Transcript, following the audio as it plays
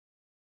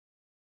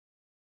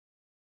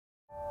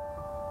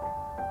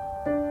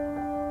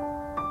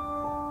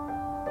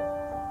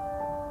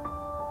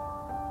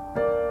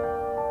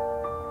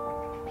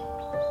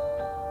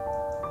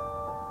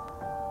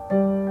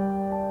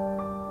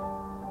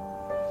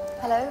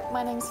Hello,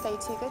 my name's Faye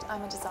Toogood.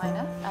 I'm a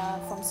designer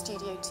from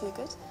Studio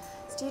Toogood.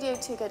 Studio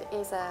Toogood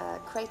is a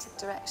creative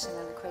direction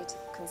and a creative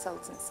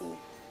consultancy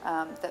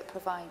that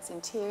provides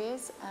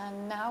interiors,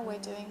 and now we're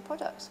doing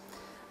product.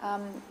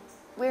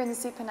 We're in the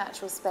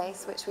supernatural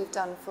space, which we've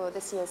done for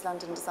this year's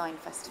London Design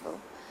Festival,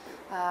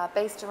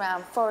 based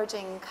around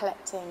foraging,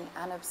 collecting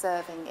and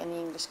observing in the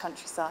English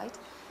countryside.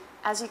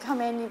 As you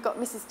come in, you've got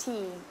Mrs.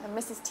 T, and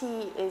Mrs.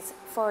 T is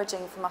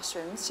foraging for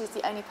mushrooms. She's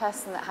the only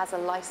person that has a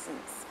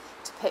license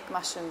to pick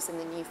mushrooms in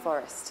the New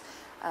Forest.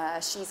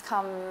 She's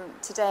come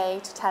today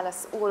to tell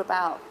us all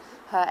about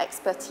her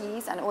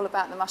expertise and all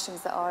about the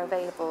mushrooms that are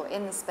available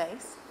in the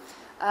space.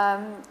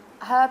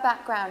 Her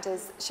background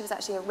is she was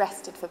actually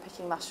arrested for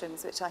picking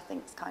mushrooms, which I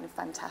think is kind of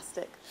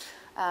fantastic.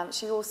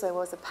 She also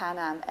was a Pan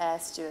Am air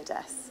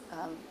stewardess,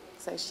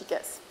 so she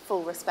gets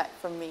full respect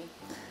from me.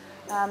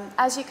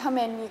 As you come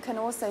in, you can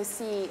also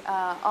see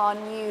our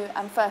new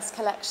and first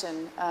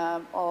collection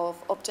of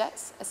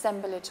objects,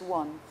 Assemblage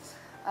 1.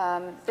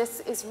 This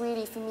is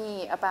really, for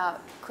me,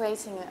 about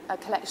creating a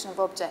collection of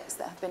objects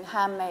that have been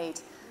handmade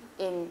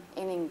in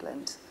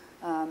England,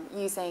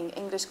 using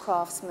English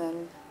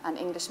craftsmen and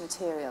English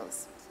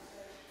materials.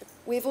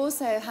 We've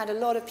also had a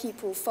lot of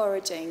people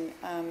foraging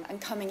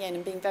and coming in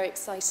and being very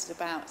excited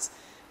about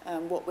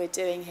what we're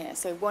doing here.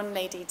 So one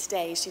lady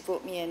today, she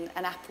brought me in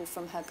an apple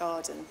from her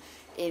garden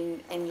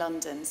in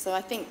London. So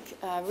I think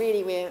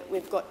really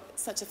we've got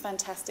such a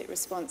fantastic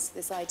response to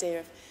this idea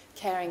of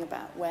caring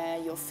about where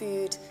your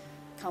food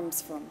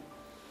comes from.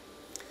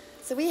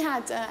 So we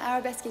had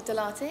Arabesque de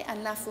Latte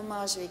and La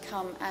Fromagerie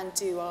come and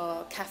do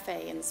our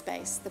cafe in the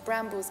space. The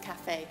Brambles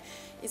Cafe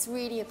is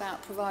really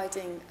about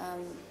providing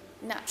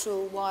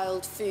natural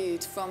wild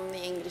food from the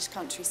English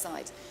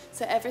countryside.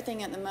 So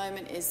everything at the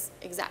moment is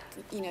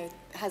exactly,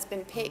 has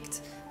been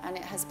picked and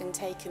it has been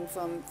taken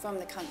from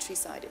the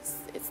countryside.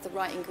 It's the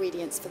right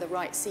ingredients for the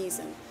right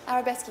season.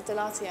 Arabesque de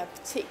Latte are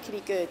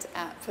particularly good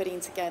at putting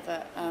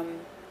together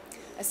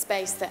a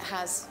space that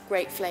has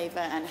great flavour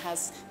and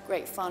has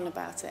great fun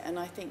about it, and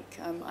I think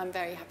I'm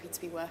very happy to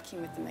be working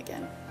with them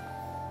again.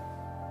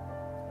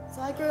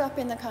 So I grew up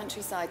in the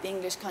countryside, the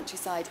English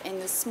countryside, in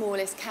the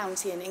smallest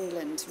county in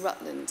England,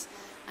 Rutland,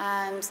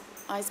 and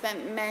I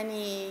spent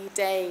many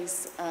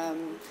days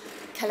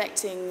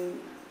collecting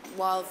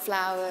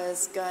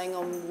wildflowers, going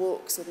on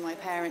walks with my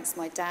parents.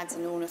 My dad's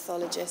an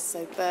ornithologist,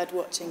 so bird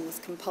watching was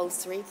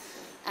compulsory.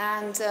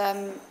 And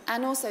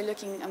also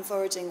looking and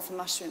foraging for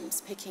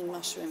mushrooms, picking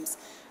mushrooms.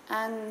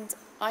 And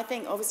I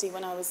think obviously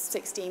when I was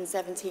 16,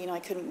 17, I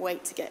couldn't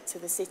wait to get to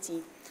the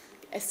city,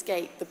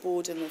 escape the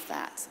boredom of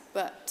that.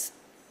 But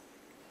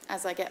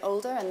as I get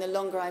older and the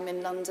longer I'm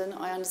in London,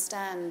 I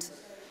understand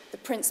the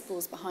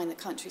principles behind the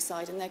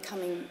countryside, and they're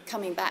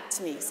coming back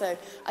to me. So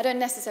I don't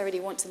necessarily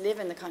want to live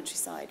in the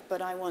countryside,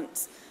 but I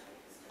want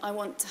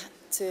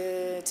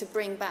to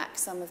bring back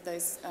some of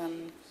those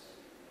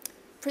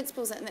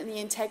principles and the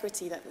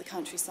integrity that the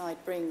countryside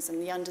brings,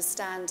 and the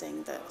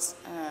understanding that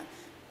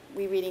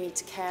we really need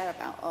to care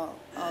about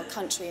our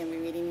country, and we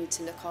really need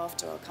to look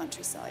after our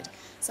countryside.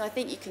 So I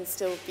think you can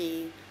still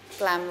be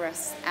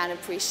glamorous and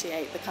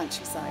appreciate the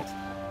countryside.